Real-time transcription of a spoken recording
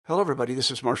Hello, everybody. This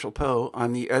is Marshall Poe.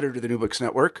 I'm the editor of the New Books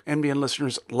Network. NBN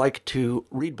listeners like to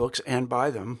read books and buy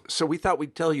them. So we thought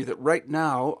we'd tell you that right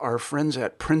now, our friends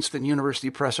at Princeton University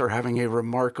Press are having a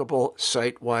remarkable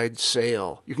site-wide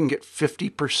sale. You can get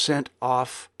 50%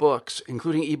 off books,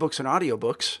 including ebooks and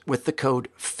audiobooks, with the code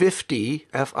 50,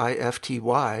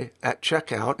 F-I-F-T-Y, at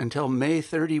checkout until May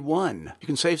 31. You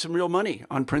can save some real money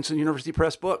on Princeton University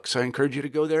Press books. I encourage you to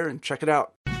go there and check it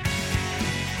out.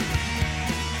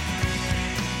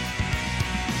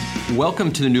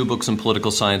 Welcome to the New Books in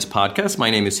Political Science podcast. My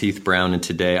name is Heath Brown, and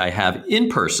today I have in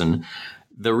person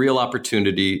the real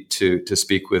opportunity to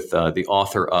speak with the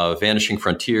author of Vanishing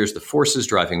Frontiers, The Forces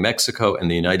Driving Mexico and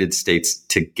the United States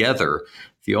Together.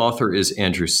 The author is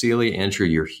Andrew Seeley. Andrew,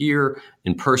 you're here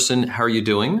in person. How are you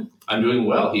doing? I'm doing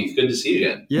well, Heath. Good to see you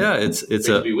again. Yeah, it's great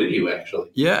to be with you, actually.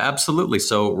 Yeah, absolutely.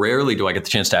 So rarely do I get the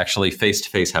chance to actually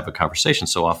face-to-face have a conversation.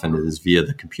 So often it is via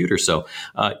the computer. So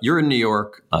you're in New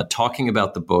York talking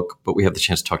about the book, but we have the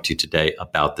chance to talk to you today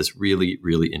about this really,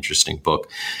 really interesting book.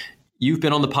 You've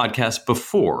been on the podcast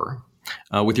before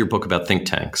with your book about think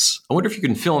tanks. I wonder if you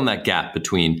can fill in that gap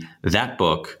between that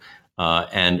book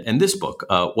and this book.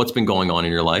 What's been going on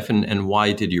in your life, and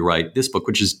why did you write this book,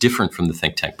 which is different from the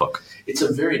think tank book? It's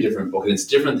a very different book, and it's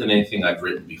different than anything I've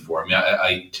written before. I mean,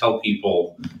 I tell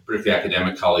people, particularly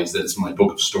academic colleagues, that it's my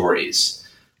book of stories,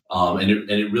 and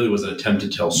it really was an attempt to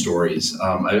tell stories.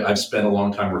 I've spent a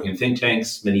long time working in think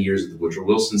tanks, many years at the Woodrow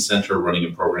Wilson Center, running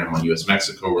a program on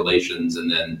U.S.-Mexico relations,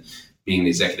 and then being the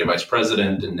executive vice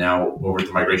president, and now over at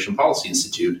the Migration Policy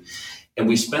Institute. And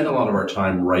we spend a lot of our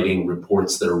time writing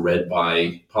reports that are read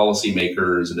by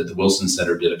policymakers, and at the Wilson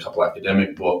Center did a couple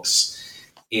academic books,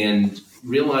 and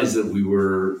realized that we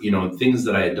were, things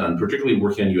that I had done, particularly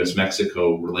working on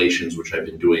U.S.-Mexico relations, which I've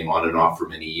been doing on and off for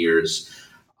many years,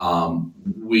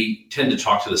 we tend to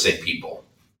talk to the same people,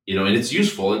 and it's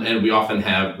useful, and we often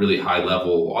have really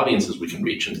high-level audiences we can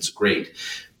reach, and it's great.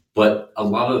 But a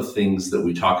lot of the things that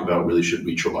we talk about really should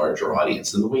reach a larger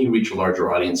audience. And the way you reach a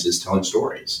larger audience is telling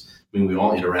stories. I mean, we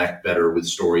all interact better with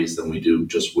stories than we do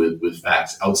just with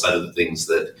facts outside of the things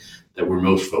that we're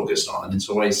most focused on. And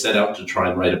so I set out to try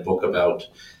and write a book about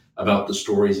the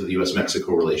stories of the U.S.-Mexico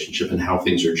relationship and how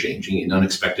things are changing in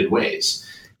unexpected ways.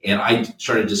 And I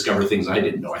started to discover things I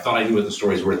didn't know. I thought I knew what the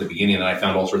stories were at the beginning, and I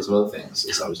found all sorts of other things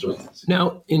as I was doing this.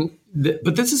 Now,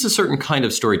 but this is a certain kind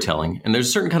of storytelling, and there's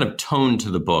a certain kind of tone to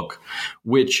the book,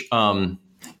 which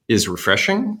is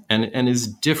refreshing and is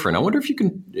different. I wonder if you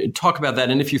can talk about that,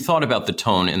 and if you thought about the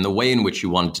tone and the way in which you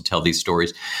wanted to tell these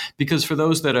stories, because for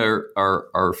those that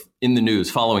are in the news,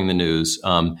 following the news,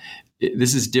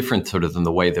 this is different sort of than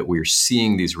the way that we're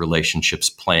seeing these relationships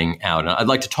playing out. And I'd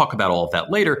like to talk about all of that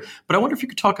later, but I wonder if you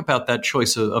could talk about that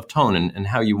choice of tone and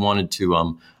how you wanted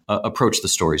to approach the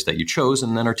stories that you chose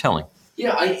and then are telling.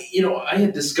 Yeah, I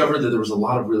had discovered that there was a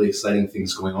lot of really exciting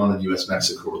things going on in the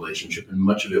U.S.-Mexico relationship, and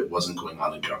much of it wasn't going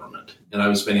on in government. And I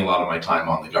was spending a lot of my time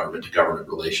on the government-to-government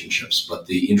relationships. But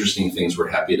the interesting things were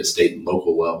happening at a state and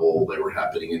local level. They were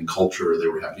happening in culture. They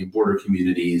were happening in border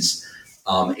communities.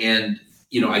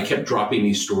 I kept dropping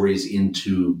these stories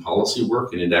into policy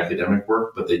work and into academic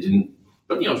work, but they didn't.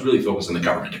 But, it was really focused on the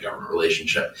government-to-government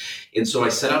relationship. And so I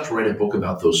set out to write a book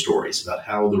about those stories, about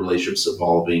how the relationship's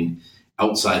evolving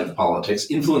outside of politics,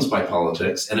 influenced by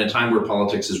politics, and a time where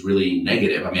politics is really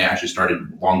negative. I mean, I actually started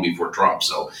long before Trump.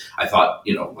 So I thought,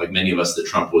 like many of us, that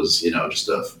Trump was, just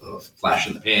a flash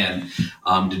in the pan.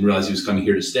 Didn't realize he was coming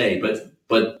here to stay.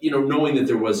 But knowing that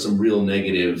there was some real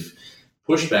negative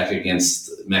pushback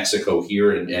against Mexico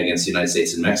here and against the United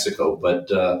States and Mexico, but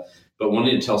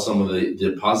wanting to tell some of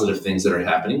the positive things that are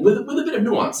happening with a bit of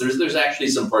nuance. There's actually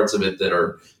some parts of it that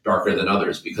are darker than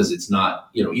others, because it's not,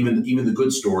 even the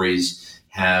good stories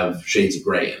have shades of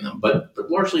gray in them. But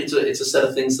largely it's a set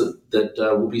of things that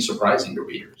will be surprising to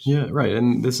readers. Yeah, right.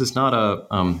 And this is not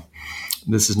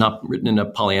written in a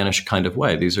Pollyannish kind of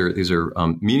way. These are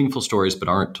meaningful stories, but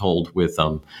aren't told with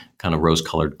kind of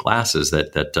rose-colored glasses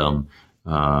that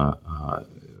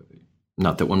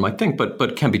not that one might think,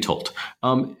 but can be told.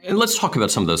 And let's talk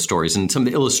about some of those stories and some of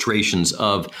the illustrations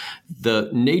of the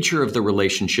nature of the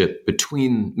relationship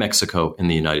between Mexico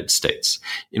and the United States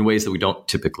in ways that we don't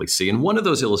typically see. And one of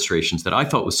those illustrations that I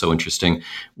thought was so interesting,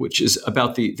 which is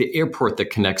about the airport that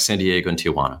connects San Diego and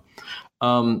Tijuana.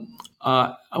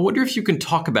 I wonder if you can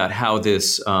talk about how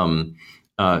this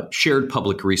shared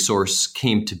public resource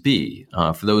came to be.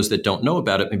 For those that don't know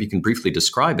about it, maybe you can briefly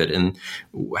describe it. And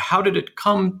how did it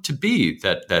come to be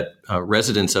that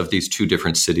residents of these two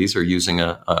different cities are using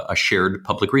a shared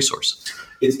public resource?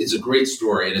 It's a great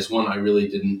story, and it's one I really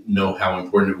didn't know how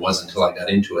important it was until I got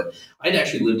into it. I'd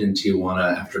actually lived in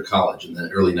Tijuana after college in the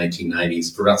early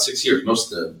 1990s for about 6 years,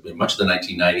 much of the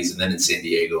 1990s, and then in San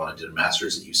Diego, and I did a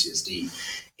master's at UCSD.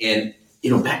 And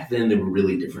back then they were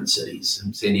really different cities.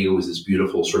 San Diego was this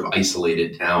beautiful sort of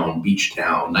isolated town, beach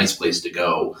town, nice place to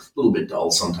go, a little bit dull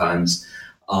sometimes.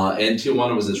 And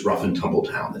Tijuana was this rough and tumble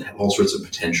town that had all sorts of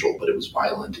potential, but it was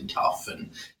violent and tough.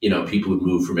 And, people would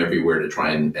move from everywhere to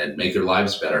try and make their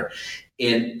lives better.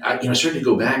 And I started to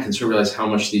go back and sort of realize how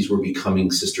much these were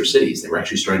becoming sister cities. They were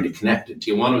actually starting to connect. And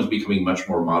Tijuana was becoming much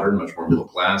more modern, much more middle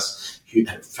class. You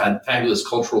had fabulous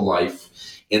cultural life.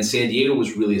 And San Diego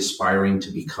was really aspiring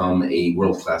to become a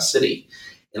world-class city.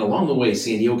 And along the way,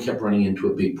 San Diego kept running into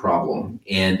a big problem.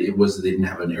 And it was that they didn't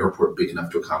have an airport big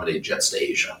enough to accommodate jets to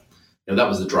Asia. That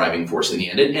was the driving force in the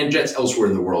end. And jets elsewhere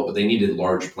in the world, but they needed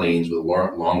large planes with a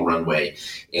long runway.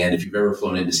 And if you've ever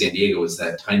flown into San Diego, it's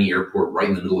that tiny airport right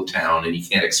in the middle of town, and you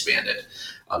can't expand it.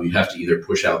 You have to either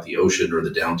push out the ocean or the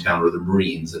downtown or the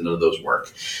Marines, and none of those work.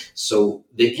 So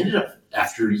they ended up,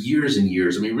 after years and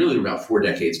years, really about 4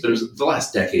 decades, but it was the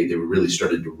last decade they really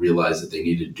started to realize that they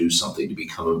needed to do something to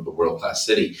become a world-class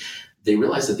city. They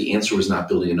realized that the answer was not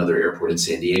building another airport in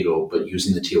San Diego, but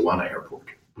using the Tijuana airport,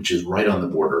 which is right on the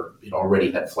border. It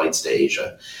already had flights to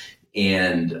Asia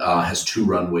and has 2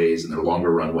 runways, and they're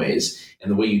longer runways.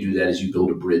 And the way you do that is you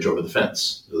build a bridge over the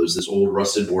fence. So there's this old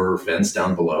rusted border fence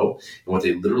down below. And what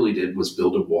they literally did was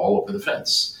build a wall over the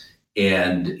fence.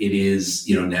 And it is,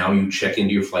 now you check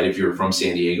into your flight. If you're from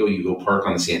San Diego, you go park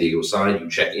on the San Diego side, you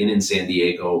check in San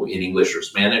Diego in English or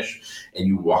Spanish, and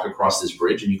you walk across this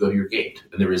bridge and you go to your gate.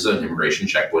 And there is an immigration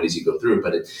checkpoint as you go through,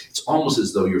 but it's almost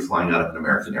as though you're flying out of an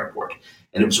American airport.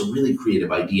 And it was a really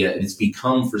creative idea. And it's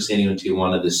become, for San Diego and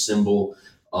Tijuana, this symbol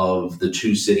of the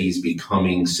 2 cities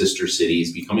becoming sister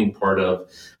cities, becoming part of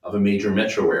a major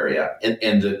metro area.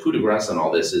 And the coup de grace on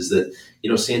all this is that,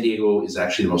 San Diego is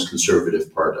actually the most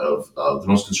conservative part of the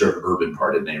most conservative urban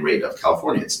part, at any rate, of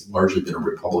California. It's largely been a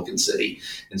Republican city.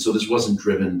 And so this wasn't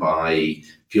driven by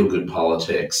feel-good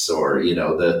politics or,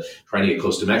 the trying to get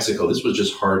close to Mexico. This was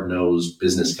just hard-nosed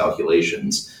business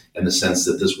calculations, and the sense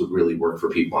that this would really work for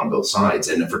people on both sides.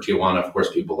 And for Tijuana, of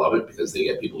course, people love it because they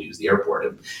get people to use the airport.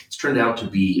 And it's turned out to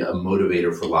be a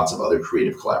motivator for lots of other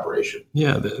creative collaboration.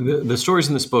 Yeah, the stories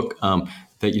in this book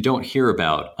that you don't hear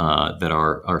about that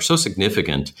are so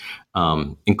significant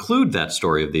include that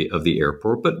story of the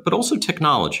airport, but also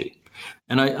technology.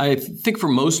 And I think for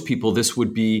most people, this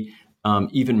would be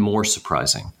even more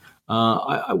surprising.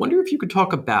 I wonder if you could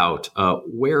talk about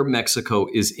where Mexico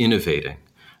is innovating,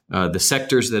 the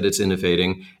sectors that it's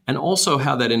innovating, and also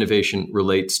how that innovation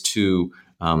relates to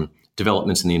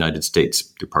developments in the United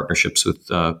States through partnerships with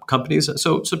companies.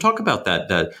 So talk about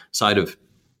that side of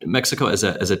Mexico as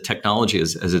a technology,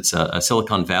 as it's a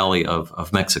Silicon Valley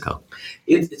of Mexico.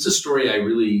 It's a story I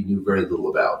really knew very little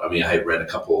about. I had read a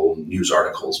couple news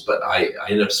articles, but I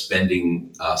ended up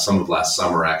spending some of last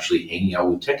summer actually hanging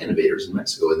out with tech innovators in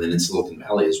Mexico and then in Silicon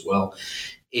Valley as well.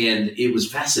 And it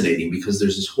was fascinating because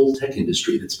there's this whole tech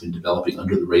industry that's been developing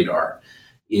under the radar.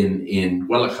 In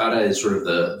Guadalajara is sort of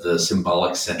the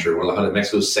symbolic center. Guadalajara,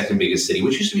 Mexico's second biggest city,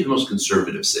 which used to be the most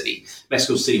conservative city.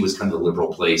 Mexico City was kind of the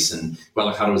liberal place, and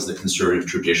Guadalajara was the conservative,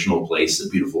 traditional place, a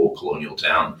beautiful colonial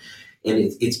town. And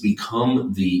it's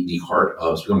become the heart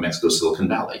of Mexico's Silicon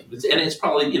Valley. And it's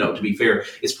probably, to be fair,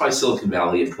 it's probably Silicon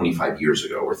Valley of 25 years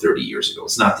ago or 30 years ago.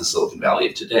 It's not the Silicon Valley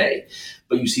of today.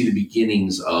 But you see the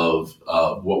beginnings of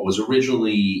what was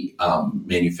originally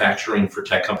manufacturing for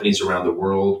tech companies around the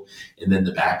world, and then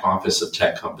the back office of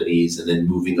tech companies, and then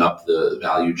moving up the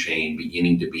value chain,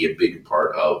 beginning to be a big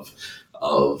part of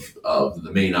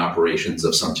the main operations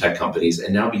of some tech companies,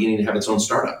 and now beginning to have its own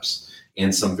startups.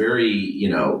 And some very,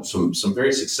 some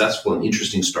very successful and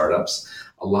interesting startups,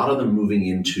 a lot of them moving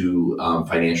into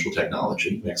financial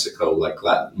technology. Mexico, like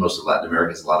most of Latin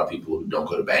America, has a lot of people who don't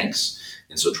go to banks.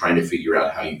 And so trying to figure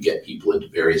out how you get people into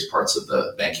various parts of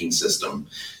the banking system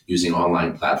using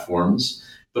online platforms,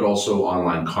 but also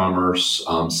online commerce,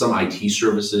 some IT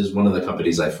services. One of the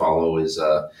companies I follow is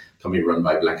a company run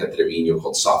by Blanca Treviño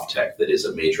called Softtech that is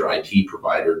a major IT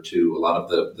provider to a lot of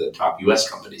the top U.S.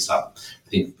 companies. I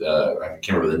can't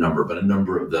remember the number, but a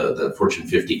number of the Fortune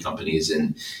 50 companies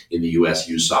in the U.S.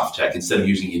 use Softtech. Instead of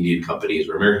using Indian companies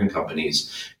or American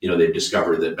companies, they've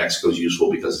discovered that Mexico is useful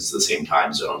because it's the same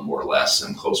time zone, more or less,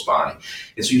 and close by.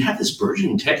 And so you have this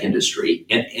burgeoning tech industry.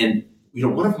 And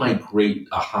one of my great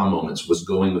aha moments was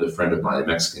going with a friend of mine, a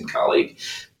Mexican colleague,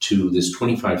 to this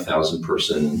 25,000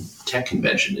 person tech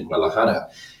convention in Guadalajara.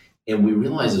 And we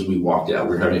realized as we walked out,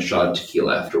 we were having a shot of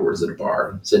tequila afterwards at a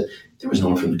bar, and said, there was no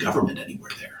one from the government anywhere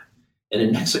there. And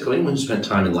in Mexico, anyone who spent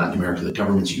time in Latin America, the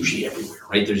government's usually everywhere,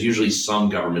 right? There's usually some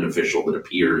government official that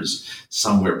appears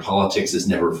somewhere. Politics is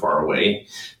never far away.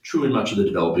 True in much of the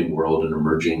developing world and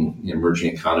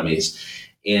emerging economies.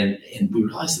 And we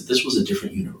realized that this was a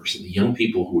different universe. And the young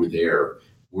people who were there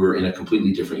were in a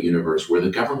completely different universe where the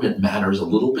government matters a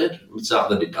little bit. It's not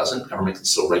that it doesn't. Government can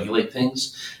still regulate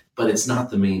things, but it's not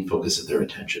the main focus of their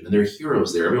attention. And there are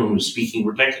heroes there. Everyone who's speaking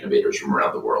were tech innovators from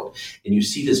around the world. And you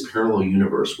see this parallel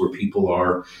universe where people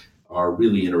are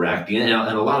really interacting. And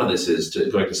a lot of this is, to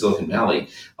go back to Silicon Valley,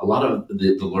 a lot of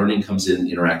the learning comes in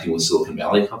interacting with Silicon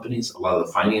Valley companies. A lot of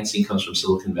the financing comes from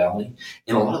Silicon Valley.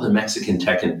 And a lot of the Mexican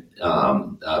tech and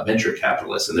venture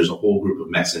capitalists, and there's a whole group of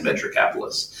Mexican venture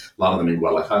capitalists, a lot of them in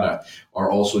Guadalajara,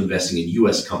 are also investing in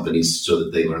U.S. companies so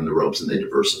that they learn the ropes and they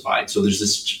diversify. So there's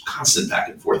this constant back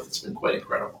and forth that's been quite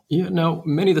incredible. Yeah, now,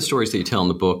 many of the stories that you tell in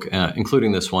the book,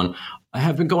 including this one,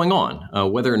 have been going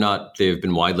on. Whether or not they've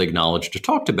been widely acknowledged or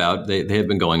talked about, they have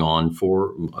been going on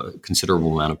for a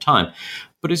considerable amount of time.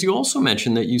 But as you also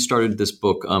mentioned that you started this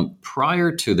book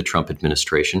prior to the Trump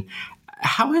administration,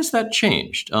 how has that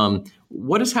changed?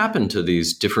 What has happened to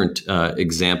these different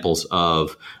examples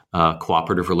of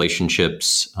cooperative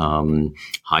relationships,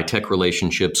 high-tech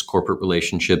relationships, corporate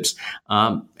relationships,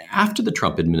 after the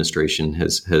Trump administration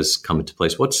has come into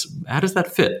place? How does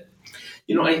that fit?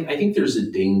 I think there's a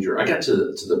danger. I got to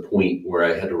the point where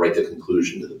I had to write the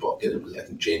conclusion to the book, and it was, I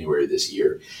think, January this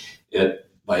year. And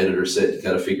my editor said, you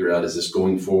got to figure out, is this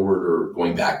going forward or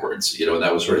going backwards?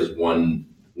 That was sort of his one,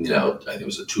 I think it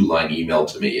was a 2-line email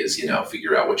to me is,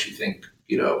 figure out what you think,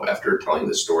 after telling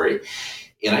the story.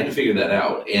 And I had to figure that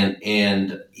out. And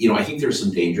I think there's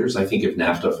some dangers. I think if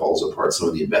NAFTA falls apart, some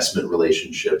of the investment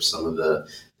relationships,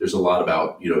 there's a lot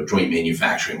about, joint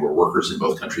manufacturing where workers in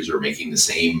both countries are making the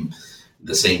same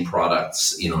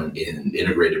products, in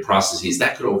integrated processes,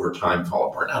 that could over time fall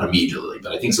apart. Not immediately,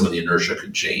 but I think some of the inertia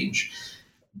could change.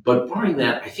 But barring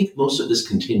that, I think most of this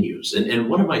continues. And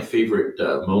one of my favorite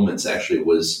moments actually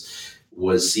was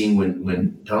seeing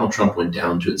when Donald Trump went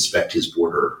down to inspect his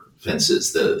border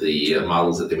fences, the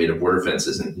models that they made of border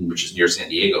fences, which is near San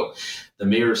Diego. The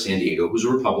mayor of San Diego, who's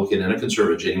a Republican and a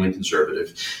conservative, genuine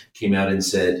conservative, came out and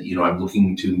said, I'm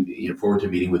looking forward to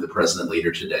meeting with the president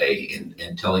later today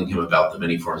and telling him about the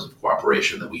many forms of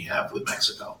cooperation that we have with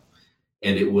Mexico.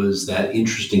 And it was that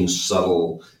interesting,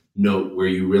 subtle note where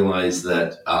you realize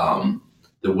that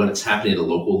that what's happening at a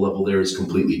local level there is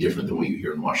completely different than what you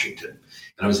hear in Washington.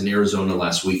 And I was in Arizona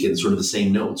last week, and sort of the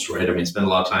same notes, right? I mean, spent a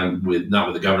lot of time not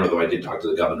with the governor, though I did talk to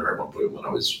the governor at one point when I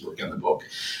was working on the book.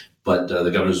 But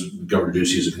Governor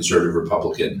Ducey is a conservative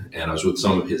Republican, and I was with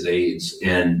some of his aides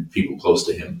and people close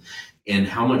to him. And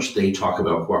how much they talk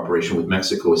about cooperation with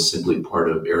Mexico is simply part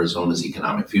of Arizona's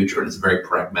economic future. And it's very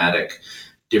pragmatic,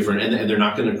 different. And they're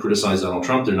not going to criticize Donald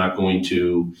Trump. They're not going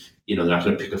to, they're not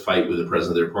going to pick a fight with the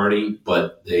president of their party,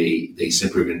 but they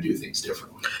simply are going to do things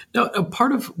differently. Now,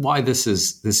 part of why this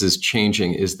is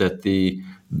changing is that the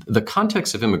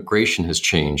context of immigration has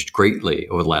changed greatly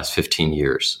over the last 15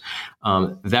 years.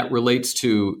 That relates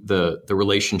to the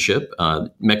relationship,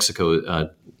 Mexico,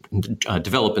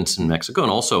 developments in Mexico,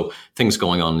 and also things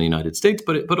going on in the United States,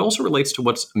 but it also relates to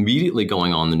what's immediately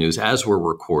going on in the news as we're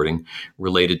recording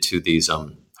related to these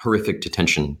horrific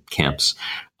detention camps.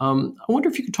 I wonder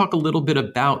if you could talk a little bit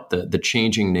about the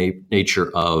changing nature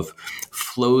of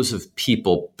flows of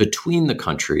people between the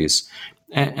countries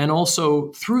and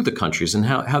also through the countries, and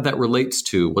how that relates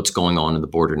to what's going on in the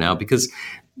border now, because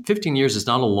 15 years is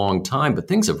not a long time, but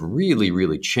things have really,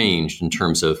 really changed in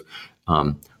terms of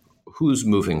who's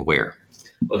moving where.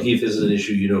 Well, Heath, this is an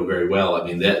issue you know very well. I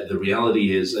mean, the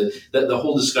reality is that the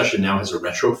whole discussion now has a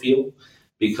retro feel,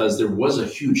 because there was a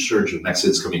huge surge of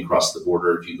Mexicans coming across the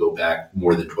border if you go back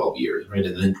more than 12 years, right?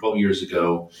 And then 12 years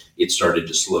ago, it started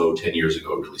to slow. 10 years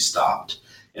ago, it really stopped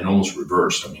and almost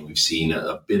reversed. I mean, we've seen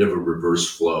a bit of a reverse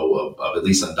flow of at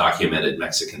least undocumented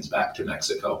Mexicans back to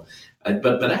Mexico,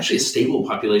 but actually a stable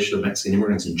population of Mexican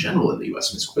immigrants in general in the U.S.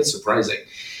 I mean, it's quite surprising.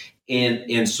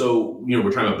 And so,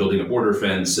 we're talking about building a border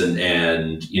fence and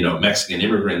Mexican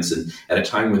immigrants, and at a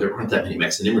time where there aren't that many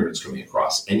Mexican immigrants coming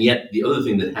across. And yet the other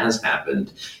thing that has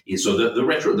happened is, so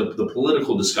the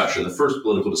political discussion, the first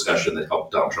political discussion that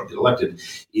helped Donald Trump get elected,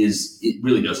 is it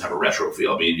really does have a retro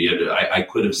feel. I mean, I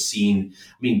could have seen,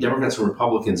 Democrats and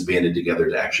Republicans banded together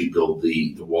to actually build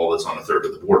the wall that's on a third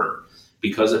of the border.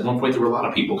 Because at one point there were a lot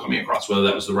of people coming across, whether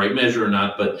that was the right measure or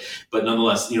not, but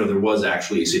nonetheless, there was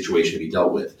actually a situation to be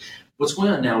dealt with. What's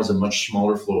going on now is a much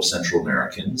smaller flow of Central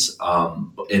Americans,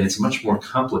 and it's a much more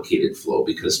complicated flow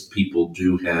because people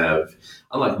do have,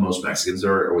 unlike most Mexicans,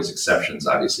 there are always exceptions,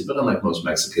 obviously, but unlike most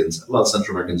Mexicans, a lot of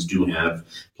Central Americans do have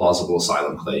plausible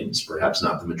asylum claims, perhaps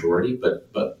not the majority, but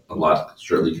a lot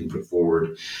certainly can put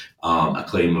forward a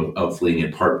claim of fleeing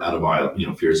in part out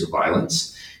of fears of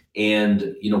violence.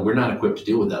 And, we're not equipped to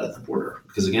deal with that at the border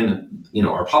because, again,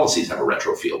 our policies have a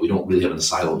retro feel. We don't really have an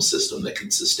asylum system that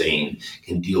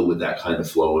can deal with that kind of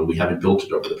flow, and we haven't built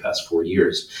it over the past 4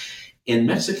 years. And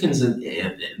Mexicans and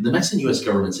the Mexican U.S.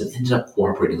 governments have ended up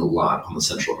cooperating a lot on the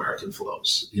Central American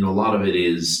flows. A lot of it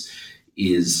is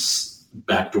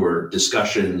backdoor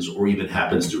discussions or even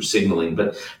happens through signaling.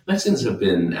 But Mexicans have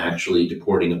been actually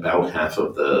deporting about half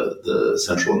of the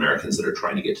Central Americans that are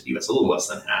trying to get to the U.S., a little less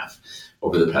than half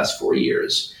over the past 4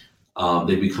 years.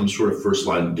 They've become sort of first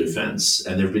line of defense.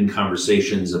 And there have been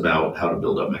conversations about how to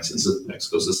build up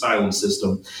Mexico's asylum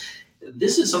system.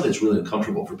 This is something that's really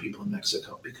uncomfortable for people in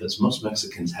Mexico because most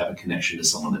Mexicans have a connection to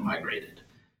someone that migrated.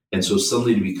 And so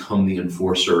suddenly to become the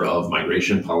enforcer of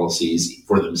migration policies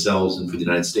for themselves and for the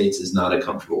United States is not a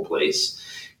comfortable place.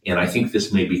 And I think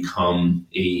this may become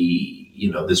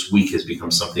this week has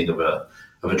become something of a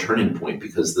turning point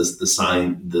because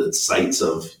the sights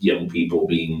of young people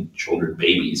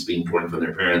babies being torn from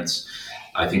their parents,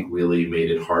 I think really made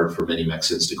it hard for many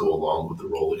Mexicans to go along with the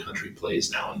role the country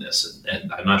plays now in this.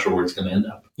 And I'm not sure where it's going to end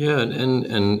up. Yeah. And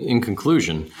in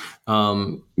conclusion,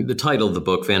 the title of the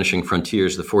book, Vanishing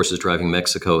Frontiers, The Forces Driving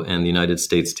Mexico and the United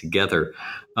States Together.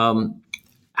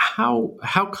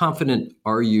 How confident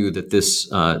are you that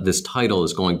this title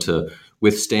is going to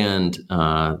withstand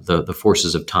the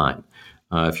forces of time?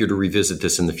 If you're to revisit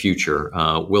this in the future,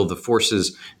 will the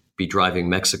forces be driving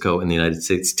Mexico and the United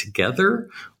States together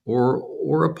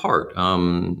or apart?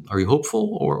 Are you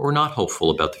hopeful or not hopeful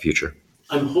about the future?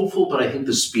 I'm hopeful, but I think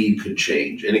the speed could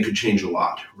change, and it could change a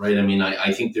lot, right? I mean,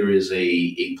 I think there is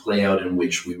a play out in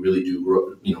which we really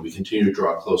do, we continue to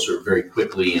draw closer very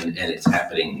quickly, and it's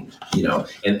happening,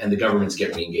 and the governments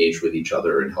get re-engaged with each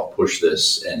other and help push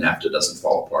this, and NAFTA doesn't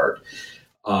fall apart.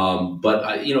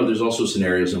 But there's also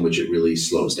scenarios in which it really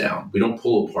slows down. We don't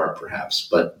pull apart, perhaps,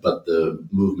 but the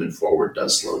movement forward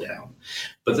does slow down.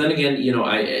 But then again,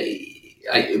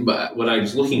 when I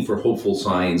was looking for hopeful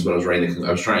signs, when I was writing,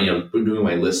 I was trying, doing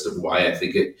my list of why I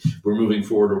think we're moving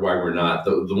forward or why we're not.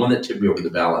 The one that tipped me over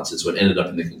the balance is what ended up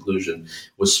in the conclusion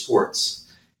was sports.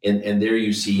 And there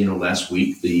you see, last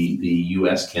week, the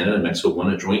U.S., Canada, and Mexico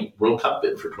won a joint World Cup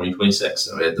bid for 2026.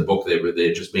 So at the book,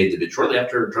 they just made the bid shortly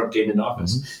after Trump came into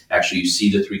office. Mm-hmm. Actually, you see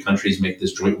the three countries make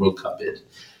this joint World Cup bid.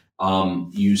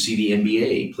 You see the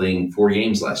NBA playing 4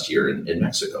 games last year in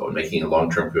Mexico and making a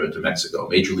long-term commitment to Mexico.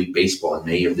 Major League Baseball in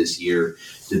May of this year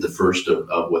did the first of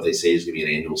what they say is going to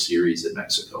be an annual series in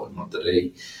Mexico in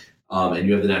Monterrey. And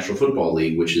you have the National Football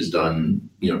League, which has done,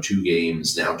 2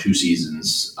 games now, 2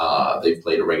 seasons. They've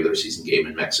played a regular season game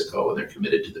in Mexico, and they're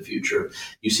committed to the future.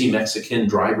 You see Mexican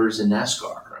drivers in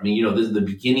NASCAR. I mean, the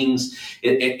beginnings.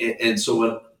 And so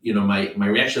what, my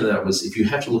reaction to that was, if you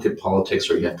have to look at politics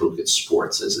or you have to look at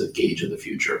sports as a gauge of the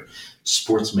future,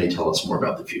 sports may tell us more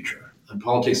about the future. And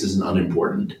politics isn't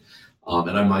unimportant.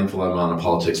 And I'm mindful I'm on a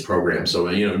politics program, so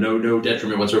no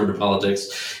detriment whatsoever to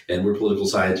politics, and we're political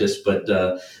scientists.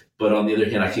 But on the other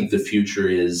hand, I think the future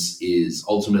is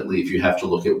ultimately, if you have to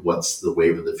look at what's the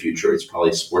wave of the future, it's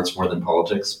probably sports more than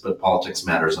politics, but politics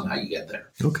matters on how you get there.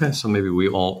 Okay, so maybe we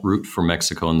all root for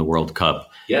Mexico in the World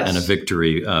Cup, yes, and a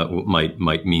victory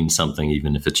might mean something,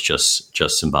 even if it's just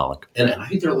symbolic. And I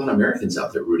think there are a lot of Americans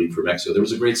out there rooting for Mexico. There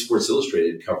was a great Sports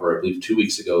Illustrated cover, I believe, 2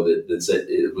 weeks ago that said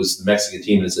it was the Mexican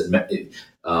team that said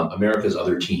America's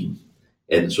other team.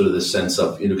 And sort of this sense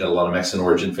of, you've got a lot of Mexican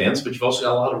origin fans, but you've also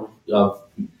got a lot of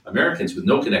Americans with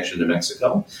no connection to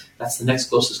Mexico. That's the next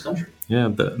closest country. Yeah,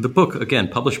 the book, again,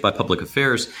 published by Public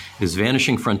Affairs, is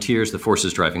Vanishing Frontiers, The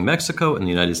Forces Driving Mexico and the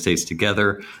United States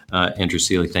Together. Andrew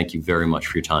Seeley, thank you very much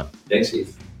for your time. Thanks,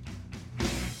 Steve.